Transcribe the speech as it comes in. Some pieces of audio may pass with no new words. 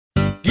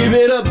Give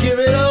it up, give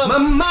it up.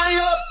 Mamma,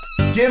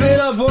 Give it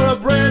up for a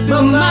brand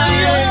new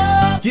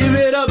life. Give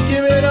it up,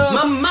 give it up.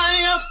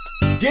 mamma,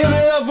 Give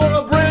it up for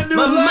a brand new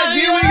Mamma, life.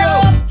 Here we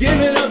go. Give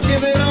it up,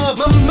 give it up.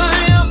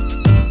 mamma,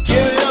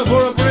 Give it up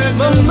for a brand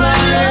new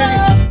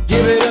life.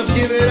 Give it up,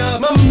 give it up.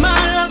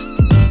 mamma.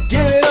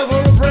 Give it up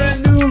for a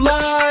brand new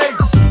life.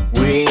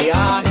 We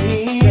are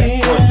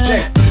here.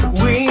 Check.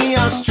 We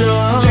are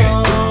strong.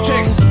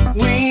 Check.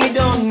 We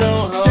don't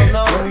know how Check.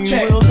 long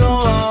Check. we will go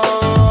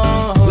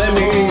on. Let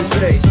me hear you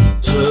say.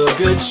 Took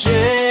a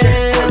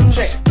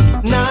chance,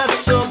 not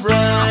so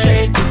bright.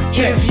 Check.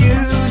 If you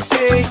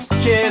take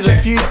care, the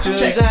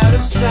future's out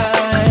of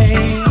sight.